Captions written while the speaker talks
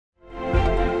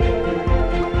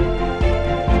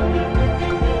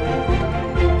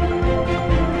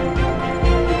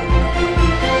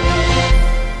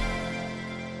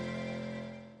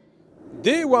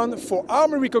Day one for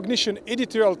Army Recognition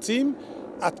editorial team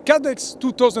at KADEX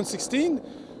 2016,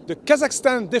 the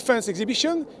Kazakhstan Defense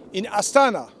Exhibition in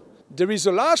Astana. There is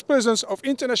a large presence of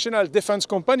international defense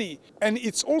companies, and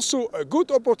it's also a good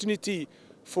opportunity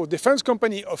for defense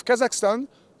company of Kazakhstan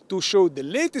to show the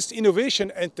latest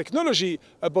innovation and technology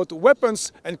about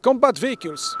weapons and combat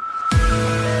vehicles.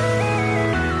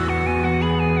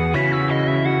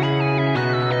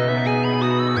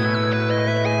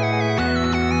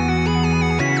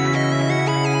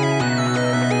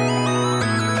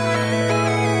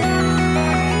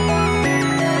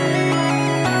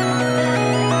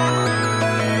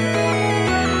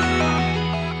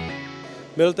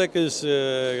 Meltek is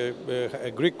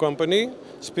a Greek company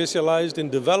specialized in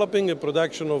developing and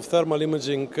production of thermal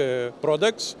imaging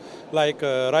products like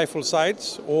rifle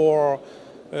sights or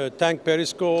tank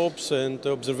periscopes and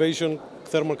observation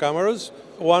thermal cameras.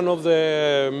 One of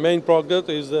the main products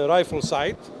is the rifle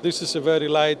sight. This is a very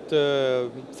light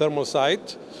thermal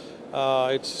sight.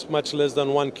 It's much less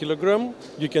than 1 kilogram.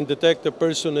 You can detect a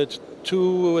person at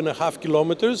 2.5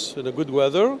 kilometers in a good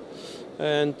weather.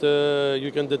 And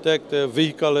you can detect a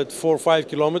vehicle at 4 or 5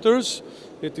 kilometers.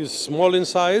 It is small in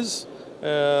size.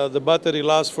 The battery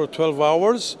lasts for 12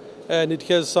 hours, and it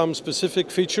has some specific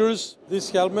features.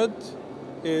 This helmet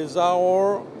is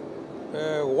our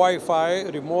Wi-Fi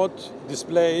remote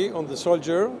display on the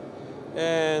soldier,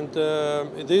 and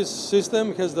this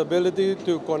system has the ability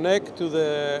to connect to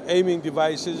the aiming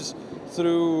devices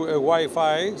through a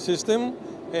Wi-Fi system,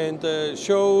 and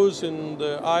shows in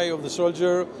the eye of the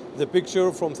soldier the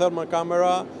picture from thermal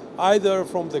camera, either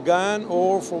from the gun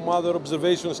or from other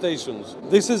observation stations.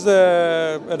 This is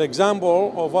an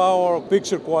example of our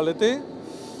picture quality.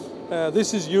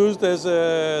 This is used as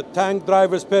a tank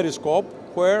driver's periscope,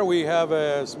 where we have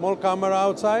a small camera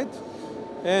outside,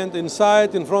 and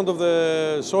inside, in front of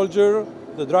the soldier,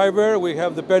 the driver, we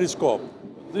have the periscope.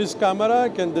 This camera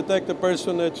can detect a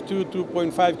person at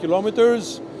 2.5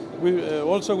 kilometers,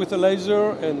 also with a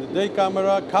laser and day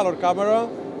camera, color camera,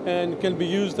 and can be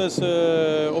used as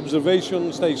an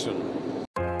observation station.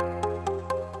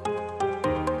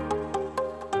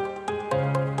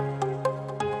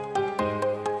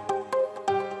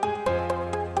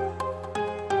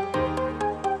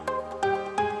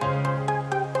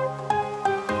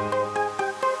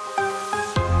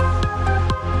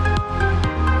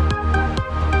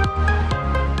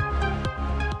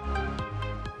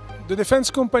 The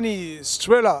defense company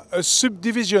Strela, a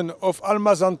subdivision of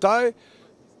Almaz-Antey,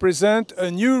 present a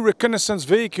new reconnaissance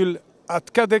vehicle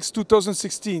at KADEX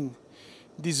 2016.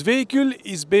 This vehicle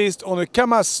is based on a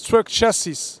KAMAZ truck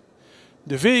chassis.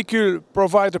 The vehicle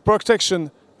provides protection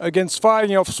against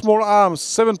firing of small arms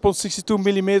 7.62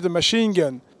 mm machine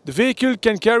gun. The vehicle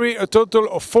can carry a total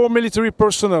of 4 military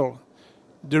personnel.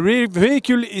 The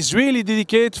vehicle is really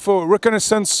dedicated for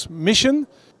reconnaissance mission.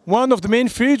 One of the main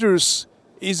features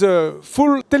is a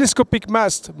full telescopic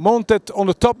mast mounted on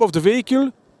the top of the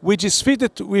vehicle, which is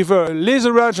fitted with a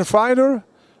laser rangefinder,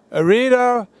 a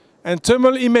radar and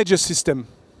thermal imager system.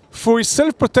 For its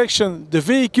self-protection, the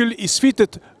vehicle is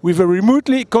fitted with a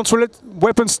remotely controlled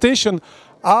weapon station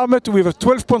armed with a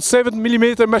 12.7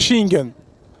 mm machine gun.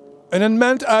 An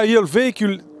unmanned aerial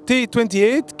vehicle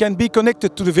T-28 can be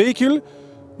connected to the vehicle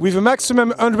with a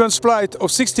maximum endurance flight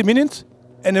of 60 minutes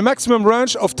and a maximum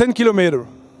range of 10 kilometers.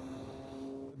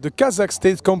 The Kazakh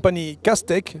state company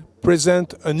KAZTEK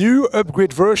present a new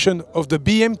upgrade version of the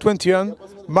BM-21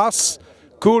 Mars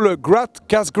called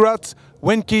Kazgrad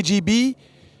 1KGB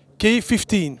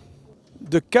K15.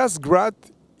 The Kazgrad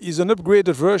is an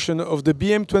upgraded version of the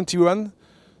BM-21,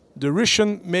 the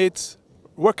Russian-made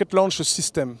rocket launcher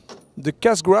system. The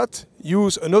Kazgrad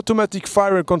uses an automatic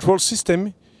fire and control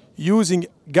system using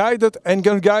guided and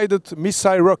unguided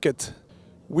missile rocket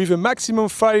with a maximum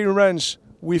firing range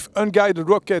with unguided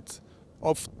rocket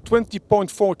of 20.4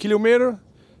 km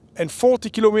and 40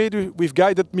 km with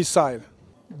guided missile.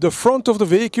 The front of the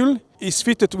vehicle is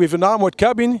fitted with an armored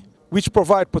cabin which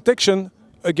provides protection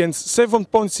against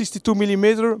 7.62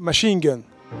 mm machine gun.